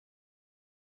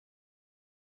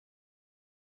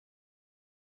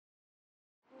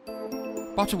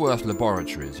Butterworth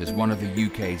Laboratories is one of the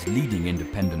UK's leading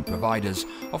independent providers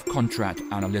of contract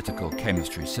analytical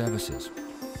chemistry services.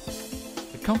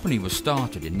 The company was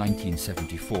started in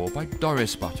 1974 by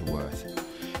Doris Butterworth.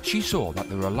 She saw that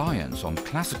the reliance on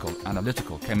classical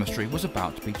analytical chemistry was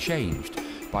about to be changed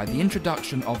by the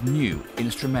introduction of new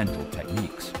instrumental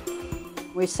techniques.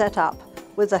 We set up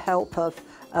with the help of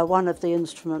one of the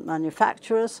instrument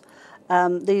manufacturers.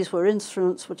 These were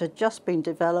instruments which had just been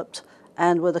developed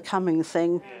and were the coming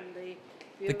thing.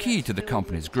 The key to the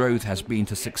company's growth has been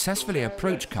to successfully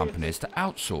approach companies to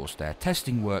outsource their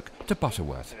testing work to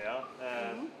Butterworth.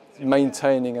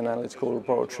 Maintaining an analytical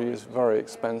laboratory is very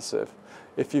expensive.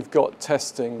 If you've got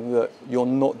testing that you're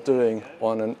not doing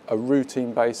on a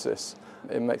routine basis,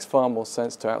 it makes far more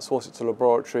sense to outsource it to a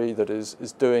laboratory that is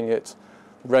doing it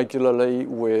regularly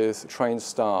with trained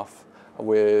staff,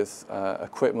 with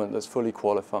equipment that's fully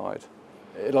qualified.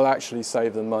 It'll actually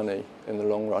save them money in the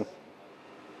long run.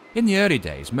 In the early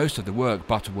days, most of the work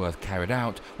Butterworth carried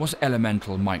out was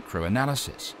elemental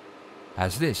microanalysis.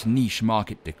 As this niche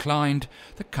market declined,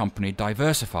 the company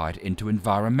diversified into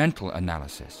environmental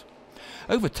analysis.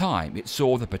 Over time, it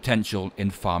saw the potential in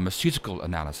pharmaceutical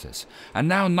analysis, and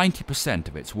now 90%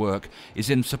 of its work is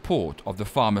in support of the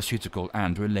pharmaceutical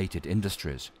and related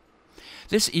industries.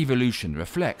 This evolution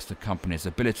reflects the company's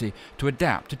ability to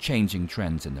adapt to changing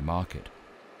trends in the market.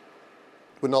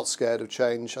 We're not scared of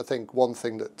change. I think one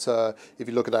thing that, if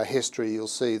you look at our history, you'll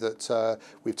see that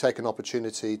we've taken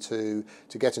opportunity to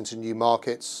get into new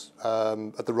markets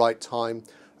at the right time.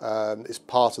 It's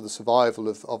part of the survival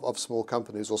of small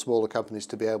companies or smaller companies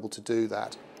to be able to do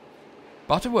that.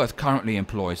 Butterworth currently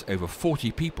employs over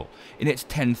 40 people in its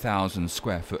 10,000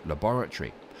 square foot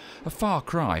laboratory, a far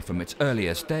cry from its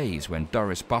earliest days when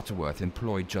Doris Butterworth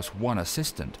employed just one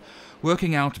assistant,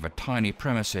 working out of a tiny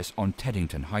premises on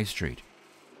Teddington High Street.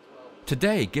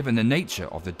 Today, given the nature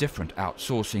of the different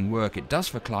outsourcing work it does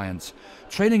for clients,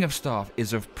 training of staff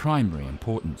is of primary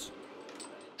importance.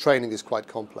 Training is quite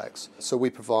complex, so we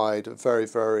provide a very,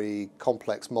 very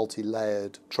complex,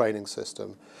 multi-layered training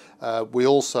system. We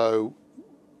also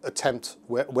attempt,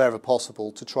 wherever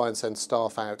possible, to try and send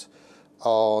staff out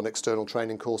on external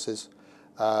training courses.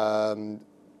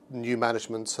 New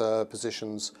management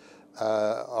positions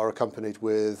are accompanied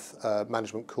with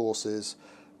management courses,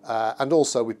 and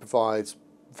also we provide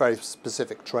very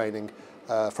specific training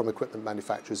from equipment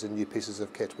manufacturers in new pieces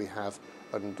of kit we have,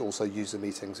 and also user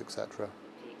meetings, etc.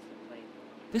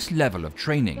 This level of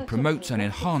training promotes and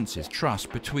enhances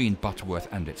trust between Butterworth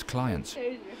and its clients.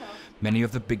 Many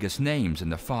of the biggest names in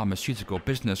the pharmaceutical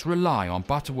business rely on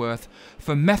Butterworth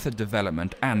for method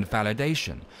development and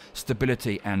validation,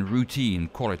 stability and routine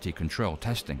quality control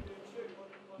testing.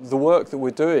 The work that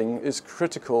we're doing is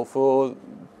critical for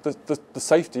the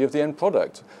safety of the end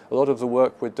product. A lot of the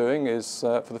work we're doing is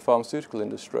for the pharmaceutical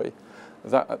industry.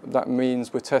 That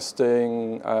means we're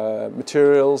testing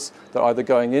materials that are either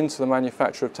going into the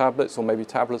manufacture of tablets or maybe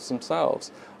tablets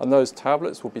themselves, and those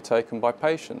tablets will be taken by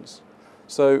patients.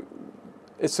 So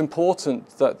it's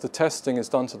important that the testing is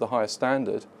done to the highest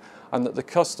standard and that the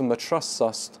customer trusts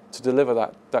us to deliver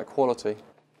that quality.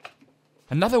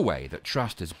 Another way that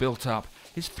trust is built up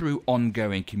is through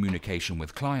ongoing communication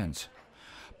with clients.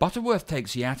 Butterworth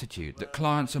takes the attitude that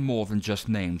clients are more than just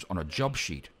names on a job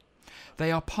sheet.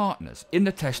 They are partners in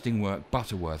the testing work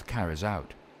Butterworth carries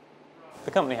out.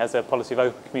 The company has a policy of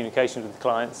open communication with the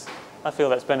clients. I feel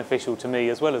that's beneficial to me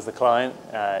as well as the client,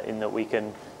 in that we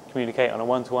can communicate on a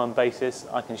one-to-one basis.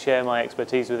 I can share my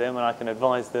expertise with them and I can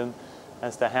advise them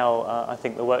as to how I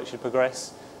think the work should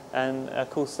progress. And of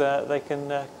course they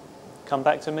can come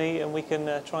back to me and we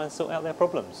can try and sort out their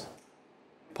problems.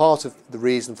 Part of the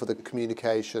reason for the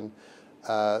communication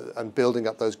and building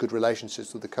up those good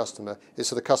relationships with the customer is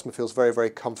so the customer feels very, very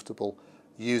comfortable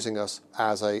using us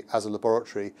as a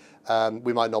laboratory.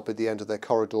 We might not be at the end of their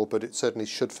corridor, but it certainly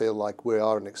should feel like we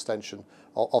are an extension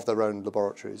of their own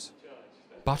laboratories.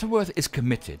 Butterworth is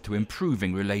committed to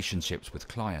improving relationships with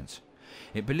clients.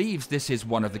 It believes this is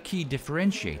one of the key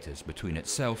differentiators between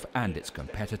itself and its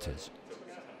competitors.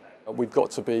 We've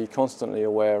got to be constantly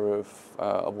aware of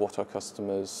what our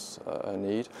customers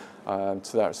need.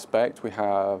 To that respect, we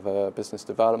have a business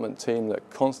development team that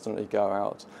constantly go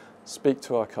out, speak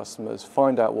to our customers,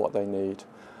 find out what they need,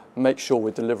 make sure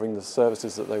we're delivering the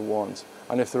services that they want.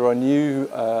 And if there are new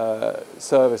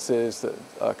services that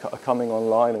are coming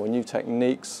online or new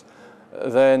techniques,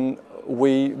 then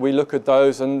we look at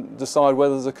those and decide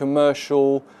whether there's a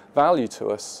commercial value to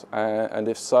us. And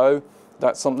if so,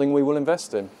 that's something we will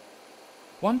invest in.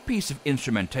 One piece of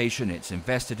instrumentation it's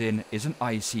invested in is an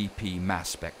ICP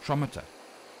mass spectrometer.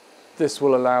 This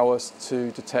will allow us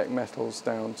to detect metals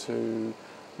down to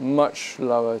much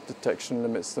lower detection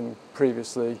limits than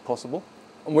previously possible.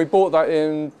 And we brought that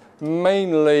in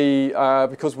mainly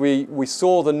because we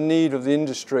saw the need of the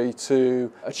industry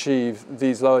to achieve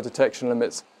these lower detection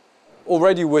limits.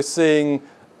 Already we're seeing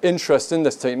interest in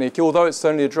this technique. Although it's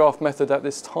only a draft method at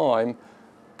this time,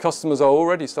 customers are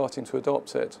already starting to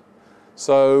adopt it.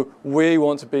 So we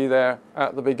want to be there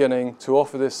at the beginning to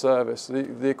offer this service.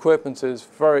 The equipment is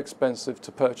very expensive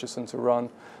to purchase and to run,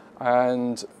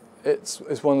 and it's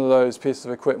one of those pieces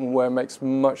of equipment where it makes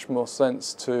much more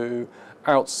sense to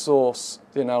outsource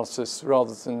the analysis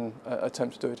rather than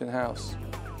attempt to do it in-house.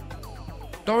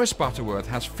 Doris Butterworth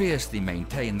has fiercely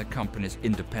maintained the company's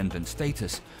independent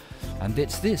status, and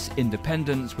it's this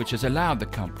independence which has allowed the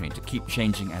company to keep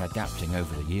changing and adapting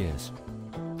over the years.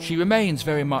 She remains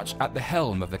very much at the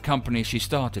helm of the company she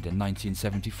started in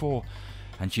 1974,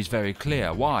 and she's very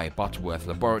clear why Butterworth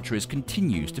Laboratories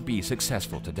continues to be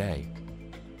successful today.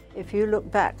 If you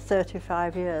look back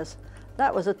 35 years,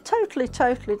 that was a totally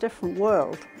different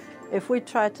world. If we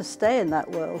tried to stay in that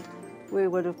world, we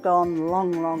would have gone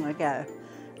long ago.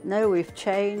 No, we've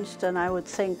changed, and I would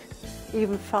think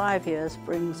even 5 years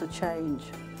brings a change,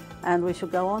 and we shall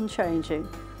go on changing.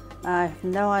 I have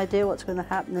no idea what's going to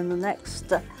happen in the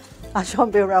next, I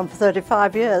shan't be around for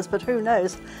 35 years, but who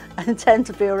knows? I intend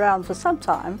to be around for some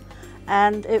time,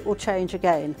 and it will change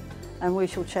again, and we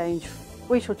shall change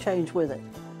with it.